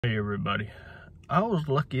Hey everybody, I was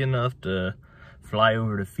lucky enough to fly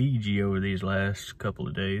over to Fiji over these last couple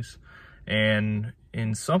of days, and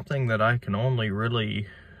in something that I can only really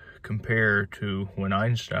compare to when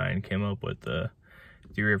Einstein came up with the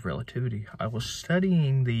theory of relativity, I was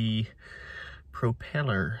studying the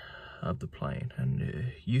propeller of the plane.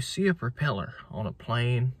 And you see a propeller on a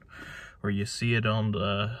plane, or you see it on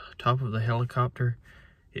the top of the helicopter.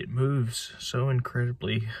 It moves so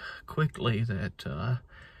incredibly quickly that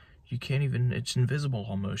you can't even, it's invisible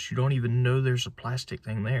almost. You don't even know there's a plastic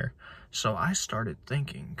thing there. So I started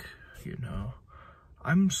thinking,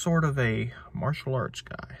 I'm sort of a martial arts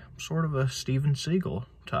guy. I'm sort of a Steven Seagal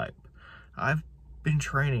type. I've been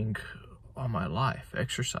training all my life,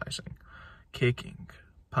 exercising, kicking,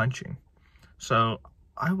 punching. So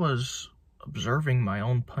I was observing my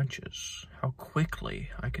own punches, how quickly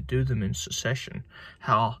I could do them in succession,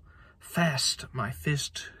 how fast my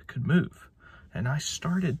fist could move. And I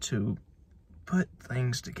started to put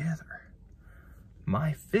things together.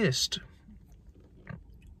 My fist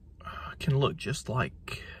can look just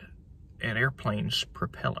like an airplane's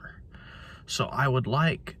propeller. So I would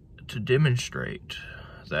like to demonstrate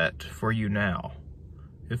that for you now,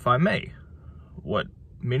 if I may, what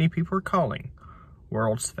many people are calling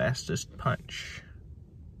world's fastest punch.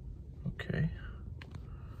 Okay.